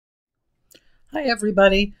Hi,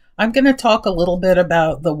 everybody. I'm going to talk a little bit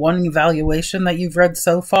about the one evaluation that you've read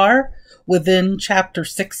so far within Chapter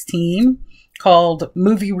 16 called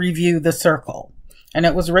Movie Review The Circle. And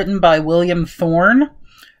it was written by William Thorne,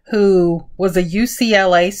 who was a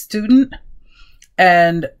UCLA student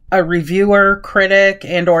and a reviewer, critic,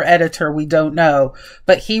 and or editor, we don't know.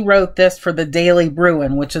 But he wrote this for the Daily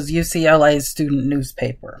Bruin, which is UCLA's student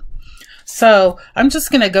newspaper. So I'm just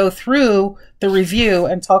going to go through the review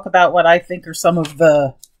and talk about what I think are some of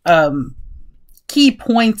the key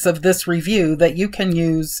points of this review that you can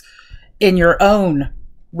use in your own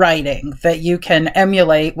writing, that you can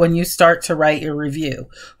emulate when you start to write your review,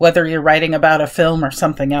 whether you're writing about a film or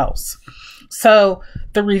something else. So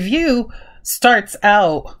the review starts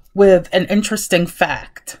out with an interesting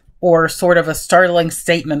fact or sort of a startling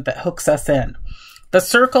statement that hooks us in. The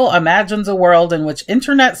Circle imagines a world in which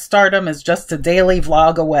internet stardom is just a daily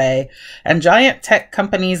vlog away, and giant tech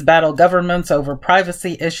companies battle governments over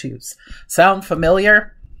privacy issues. Sound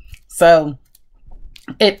familiar? So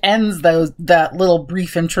it ends that little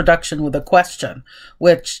brief introduction with a question,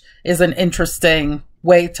 which is an interesting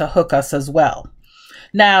way to hook us as well.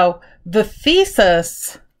 Now, the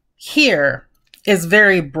thesis here is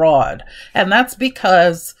very broad, and that's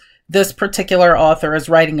because this particular author is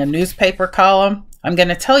writing a newspaper column. I'm going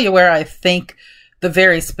to tell you where I think the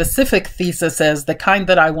very specific thesis is, the kind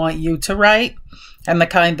that I want you to write, and the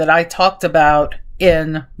kind that I talked about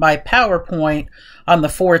in my PowerPoint on the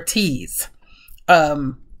 4 T's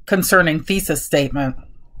concerning thesis statement.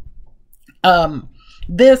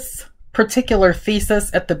 This particular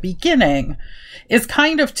thesis at the beginning is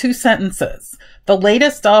kind of 2 sentences. The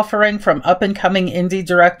latest offering from up-and-coming indie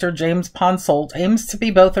director James Ponsoldt aims to be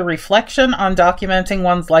both a reflection on documenting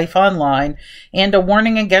one's life online and a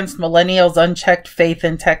warning against millennials' unchecked faith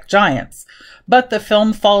in tech giants. But the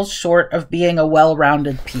film falls short of being a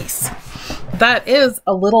well-rounded piece. That is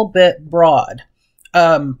a little bit broad.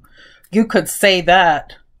 You could say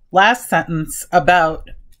that last sentence about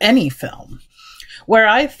any film. Where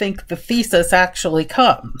I think the thesis actually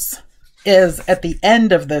comes is at the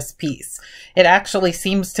end of this piece. It actually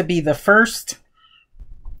seems to be the first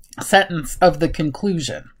sentence of the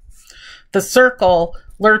conclusion. The Circle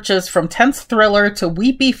lurches from tense thriller to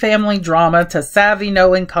weepy family drama to savvy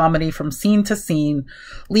knowing comedy from scene to scene,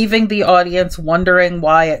 leaving the audience wondering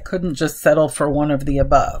why it couldn't just settle for one of the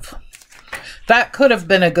above. That could have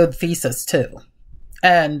been a good thesis too.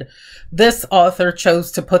 And this author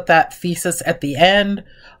chose to put that thesis at the end.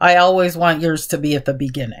 I always want yours to be at the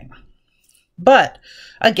beginning. But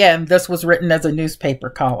again, this was written as a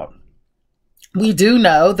newspaper column. We do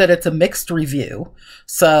know that it's a mixed review,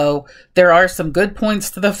 so there are some good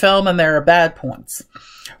points to the film and there are bad points.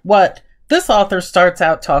 What this author starts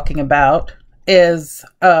out talking about is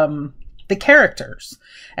the characters,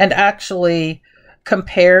 and actually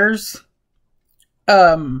compares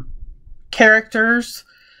characters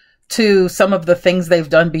to some of the things they've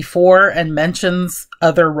done before and mentions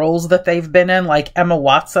other roles that they've been in, like Emma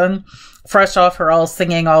Watson, fresh off her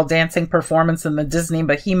all-singing, all-dancing performance in the Disney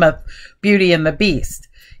behemoth Beauty and the Beast.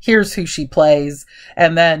 Here's who she plays,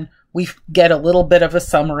 and then we get a little bit of a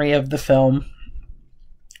summary of the film,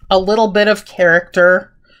 a little bit of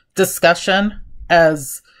character discussion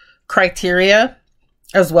as criteria,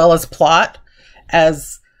 as well as plot,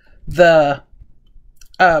 as the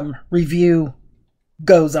review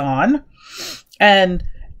goes on. And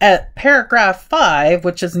at paragraph 5,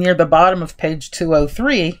 which is near the bottom of page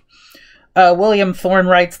 203, William Thorne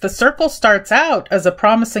writes, "The Circle starts out as a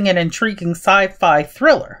promising and intriguing sci-fi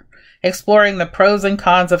thriller, exploring the pros and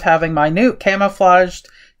cons of having minute camouflaged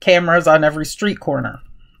cameras on every street corner."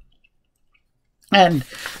 And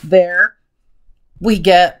there we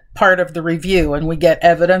get part of the review, and we get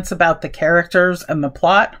evidence about the characters and the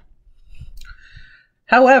plot.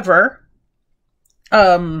 However,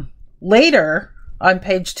 later on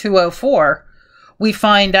page 204, we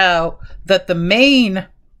find out that the main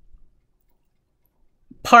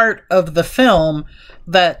part of the film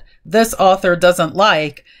that this author doesn't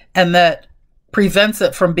like and that prevents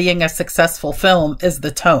it from being a successful film is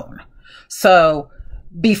the tone. So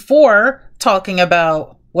before talking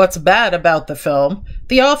about what's bad about the film,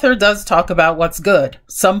 the author does talk about what's good.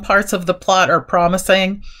 Some parts of the plot are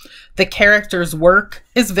promising. The character's work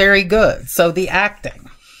is very good. So the acting.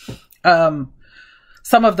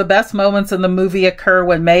 Some of the best moments in the movie occur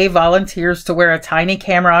when May volunteers to wear a tiny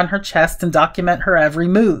camera on her chest and document her every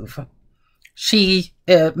move.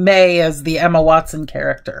 May is the Emma Watson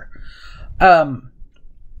character. The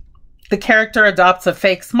character adopts a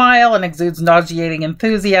fake smile and exudes nauseating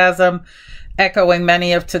enthusiasm. echoing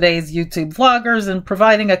many of today's YouTube vloggers and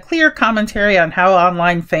providing a clear commentary on how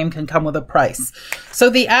online fame can come with a price. So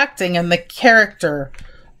the acting and the character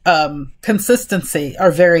consistency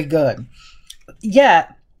are very good.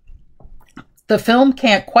 Yet, the film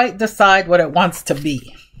can't quite decide what it wants to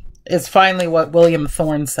be, is finally what William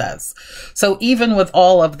Thorne says. So even with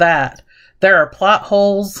all of that, there are plot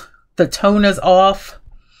holes, the tone is off.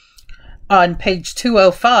 On page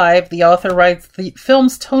 205, the author writes, the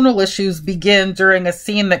film's tonal issues begin during a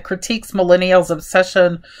scene that critiques millennials'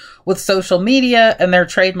 obsession with social media and their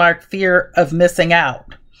trademark fear of missing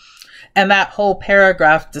out. And that whole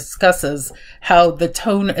paragraph discusses how the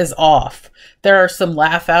tone is off. There are some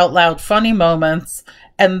laugh out loud funny moments,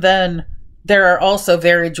 and then there are also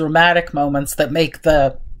very dramatic moments that make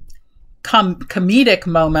the comedic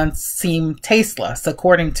moments seem tasteless,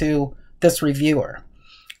 according to this reviewer.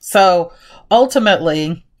 So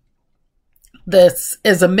ultimately, this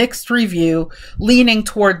is a mixed review leaning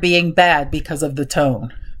toward being bad because of the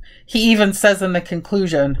tone. He even says in the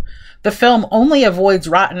conclusion, the film only avoids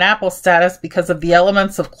rotten apple status because of the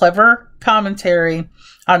elements of clever commentary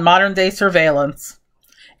on modern day surveillance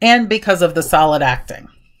and because of the solid acting.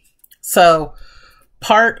 So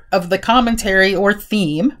part of the commentary or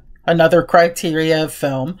theme, another criteria of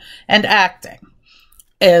film, and acting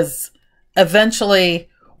is eventually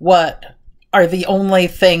what are the only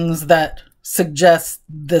things that suggest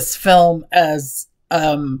this film as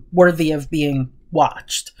worthy of being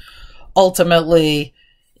watched. Ultimately,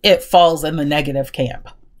 it falls in the negative camp.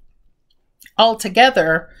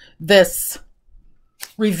 Altogether, this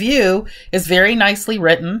review is very nicely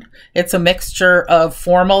written. It's a mixture of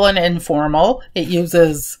formal and informal. It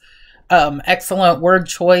uses excellent word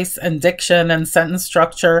choice and diction and sentence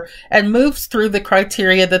structure and moves through the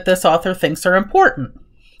criteria that this author thinks are important.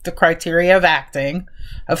 The criteria of acting,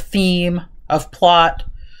 of theme, of plot,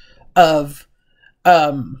 of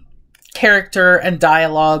character and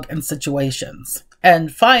dialogue and situations.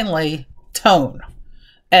 And finally, tone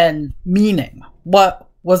and meaning. What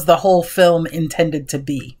was the whole film intended to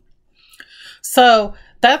be? So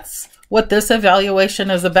that's what this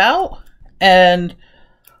evaluation is about. And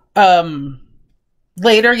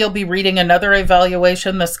later you'll be reading another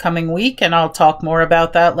evaluation this coming week, and I'll talk more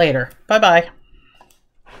about that later. Bye-bye.